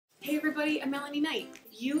everybody, I'm Melanie Knight.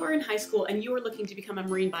 If you are in high school and you are looking to become a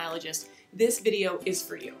marine biologist, this video is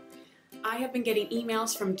for you. I have been getting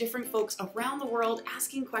emails from different folks around the world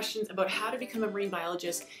asking questions about how to become a marine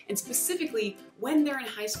biologist, and specifically when they're in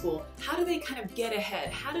high school, how do they kind of get ahead?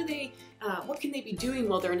 How do they, what can they be doing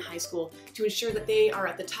while they're in high school to ensure that they are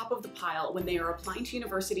at the top of the pile when they are applying to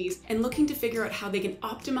universities and looking to figure out how they can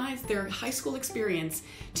optimize their high school experience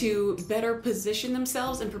to better position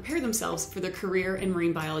themselves and prepare themselves for their career in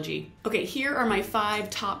marine biology. Okay, here are my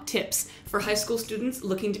 5 top tips for high school students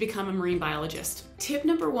looking to become a marine biologist. Tip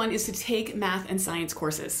number 1 is to take math and science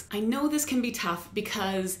courses. I know this can be tough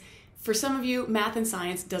because for some of you, math and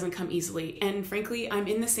science doesn't come easily, and frankly, I'm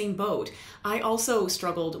in the same boat. I also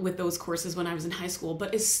struggled with those courses when I was in high school,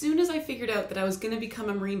 but as soon as I figured out that I was going to become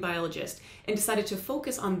a marine biologist and decided to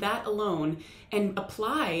focus on that alone and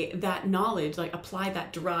apply that knowledge, like apply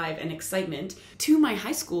that drive and excitement to my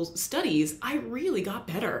high school studies, I really got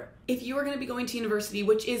better. If you are going to be going to university,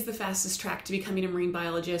 which is the fastest track to becoming a marine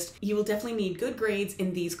biologist, you will definitely need good grades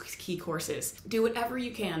in these key courses. Do whatever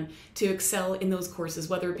you can to excel in those courses,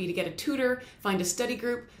 whether it be to get a tutor, find a study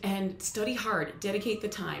group, and study hard, dedicate the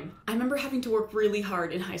time. I remember having to work really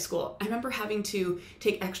hard in high school. I remember having to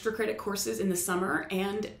take extra credit courses in the summer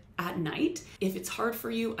and at night. If it's hard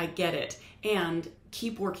for you, I get it. And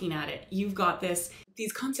keep working at it. You've got this.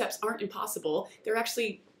 These concepts aren't impossible. They're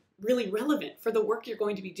actually really relevant for the work you're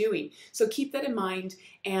going to be doing. So keep that in mind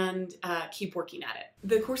and keep working at it.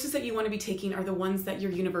 The courses that you want to be taking are the ones that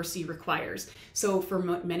your university requires. So for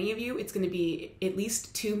many of you, it's going to be at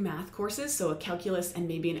least 2 math courses, so a calculus and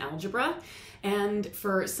maybe an algebra. And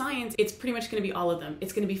for science, it's pretty much going to be all of them.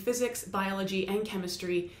 It's going to be physics, biology, and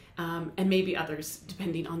chemistry, and maybe others,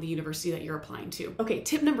 depending on the university that you're applying to. Okay,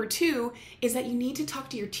 tip number 2 is that you need to talk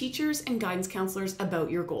to your teachers and guidance counselors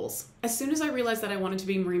about your goals. As soon as I realized that I wanted to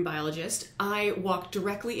be a marine biologist, I walked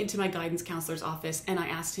directly into my guidance counselor's office and I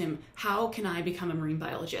asked him, how can I become a marine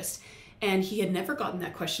biologist? And he had never gotten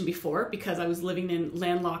that question before because I was living in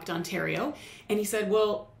landlocked Ontario. And he said,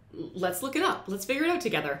 well, let's look it up. Let's figure it out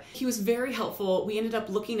together. He was very helpful. We ended up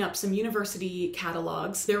looking up some university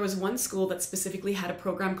catalogs. There was one school that specifically had a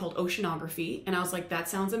program called oceanography, and I was like, that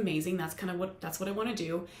sounds amazing. That's what I want to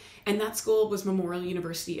do. And that school was Memorial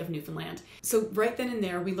University of Newfoundland. So right then and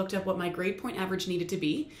there, we looked up what my grade point average needed to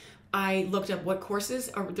be. I looked up what courses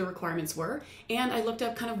the requirements were, and I looked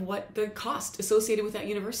up kind of what the cost associated with that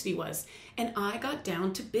university was. And I got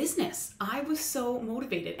down to business. I was so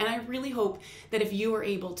motivated. And I really hope that if you are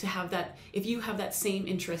able to have that, if you have that same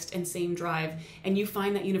interest and same drive, and you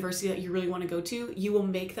find that university that you really want to go to, you will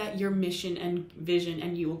make that your mission and vision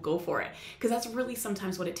and you will go for it. Because that's really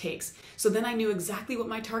sometimes what it takes. So then I knew exactly what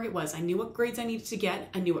my target was. I knew what grades I needed to get.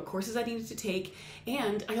 I knew what courses I needed to take.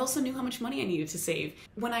 And I also knew how much money I needed to save.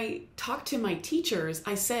 When I talked to my teachers,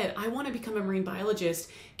 I said, I want to become a marine biologist.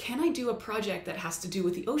 Can I do a project that has to do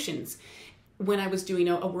with the oceans? When I was doing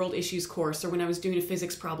a world issues course or when I was doing a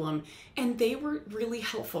physics problem, and they were really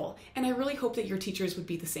helpful. And I really hope that your teachers would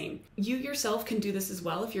be the same. You yourself can do this as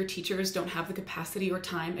well if your teachers don't have the capacity or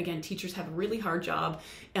time. Again, teachers have a really hard job.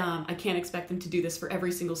 I can't expect them to do this for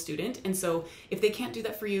every single student. And so if they can't do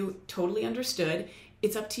that for you, totally understood.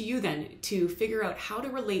 It's up to you then to figure out how to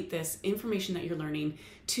relate this information that you're learning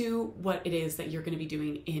to what it is that you're going to be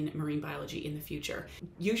doing in marine biology in the future.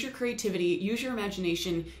 Use your creativity, use your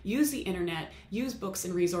imagination, use the internet, use books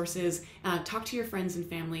and resources, talk to your friends and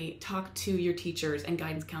family, talk to your teachers and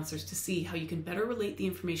guidance counselors to see how you can better relate the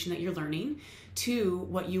information that you're learning to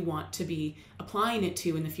what you want to be applying it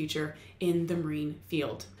to in the future in the marine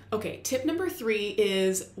field. Okay, tip number 3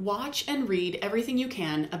 is watch and read everything you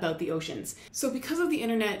can about the oceans. So because of the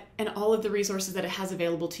internet and all of the resources that it has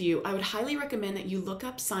available to you, I would highly recommend that you look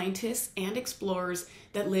up scientists and explorers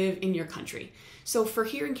that live in your country. So for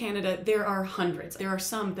here in Canada, there are hundreds. There are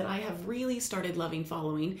some that I have really started loving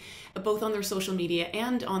following, both on their social media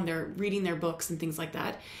and on their reading their books and things like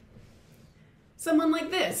that. Someone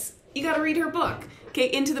like this. You gotta read her book. Okay,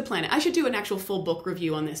 Into the Planet. I should do an actual full book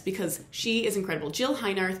review on this because she is incredible. Jill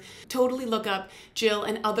Heinarth, totally look up Jill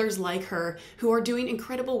and others like her who are doing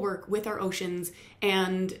incredible work with our oceans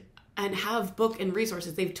and have book and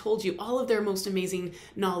resources. They've told you all of their most amazing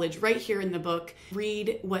knowledge right here in the book.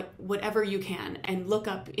 Read whatever you can and look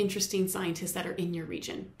up interesting scientists that are in your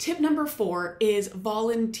region. Tip number 4 is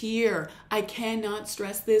volunteer. I cannot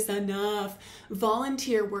stress this enough.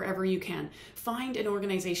 Volunteer wherever you can. Find an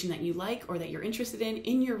organization that you like or that you're interested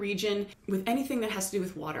in your region with anything that has to do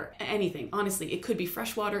with water. Anything, honestly. It could be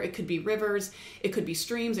freshwater, it could be rivers, it could be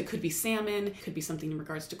streams, it could be salmon, it could be something in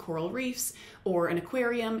regards to coral reefs or an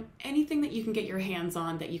aquarium. anything that you can get your hands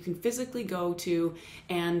on that you can physically go to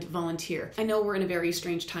and volunteer. I know we're in a very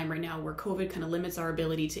strange time right now where COVID kind of limits our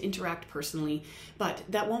ability to interact personally, but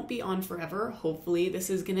that won't be on forever. Hopefully this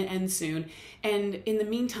is going to end soon. And in the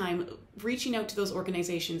meantime, reaching out to those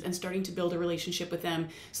organizations and starting to build a relationship with them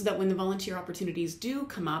so that when the volunteer opportunities do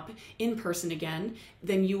come up in person again,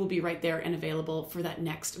 then you will be right there and available for that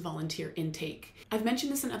next volunteer intake. I've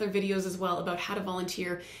mentioned this in other videos as well about how to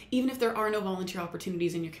volunteer, even if there are no volunteer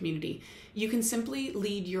opportunities in your community. You can simply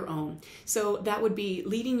lead your own. So that would be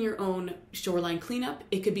leading your own shoreline cleanup.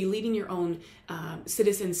 It could be leading your own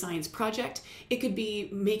citizen science project. It could be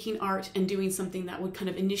making art and doing something that would kind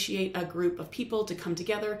of initiate a group of people to come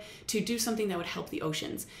together to do something that would help the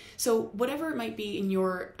oceans. So whatever it might be in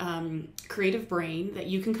your creative brain that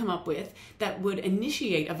you can come up with that would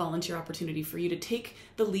initiate a volunteer opportunity for you to take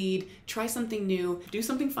the lead, try something new, do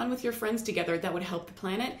something fun with your friends together that would help the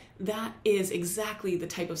planet, that is exactly the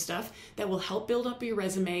type of stuff that will help build up your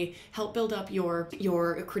resume, help build up your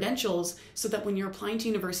credentials so that when you're applying to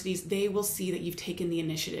universities, they will see that you've taken the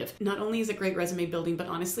initiative. Not only is it great resume building, but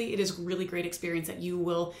honestly, it is really great experience that you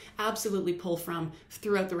will absolutely pull from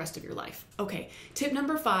throughout the rest of your life. Okay, tip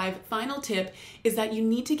number 5, final tip, is that you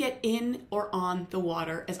need to get in or on the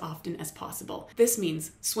water as often as possible. This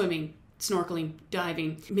means swimming, snorkeling,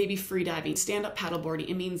 diving, maybe free diving, stand-up paddleboarding.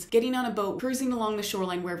 It means getting on a boat, cruising along the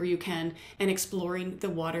shoreline wherever you can, and exploring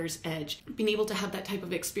the water's edge. Being able to have that type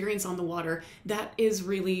of experience on the water, that is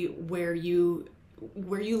really where you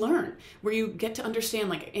learn, where you get to understand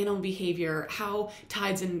like animal behavior, how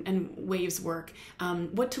tides and waves work,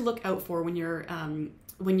 what to look out for when you're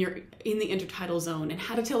in the intertidal zone, and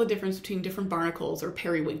how to tell the difference between different barnacles or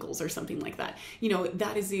periwinkles or something like that. You know,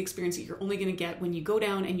 that is the experience that you're only going to get when you go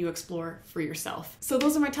down and you explore for yourself. So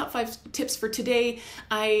those are my top 5 tips for today.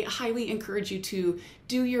 I highly encourage you to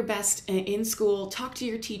do your best in school, talk to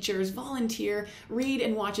your teachers, volunteer, read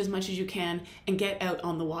and watch as much as you can, and get out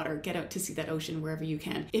on the water, get out to see that ocean wherever you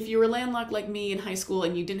can. If you were landlocked like me in high school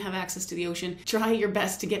and you didn't have access to the ocean, try your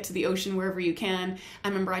best to get to the ocean wherever you can. I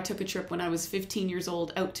remember I took a trip when I was 15 years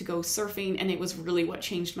old out to go surfing, and it was really what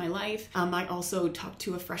changed my life. I also talked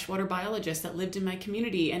to a freshwater biologist that lived in my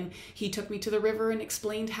community, and he took me to the river and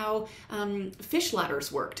explained how fish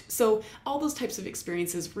ladders worked. So all those types of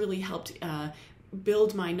experiences really helped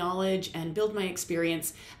build my knowledge and build my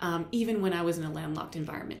experience, even when I was in a landlocked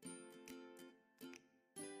environment.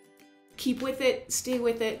 Keep with it, stay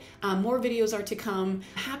with it. More videos are to come.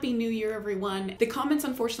 Happy New Year, everyone. The comments,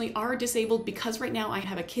 unfortunately, are disabled because right now I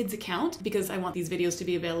have a kids account because I want these videos to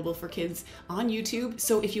be available for kids on YouTube.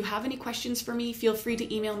 So if you have any questions for me, feel free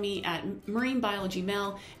to email me at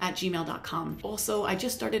marinebiologymel@gmail.com. Also, I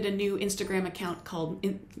just started a new Instagram account called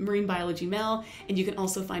marinebiologymel, and you can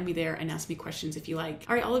also find me there and ask me questions if you like.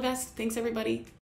 All right, all the best. Thanks, everybody.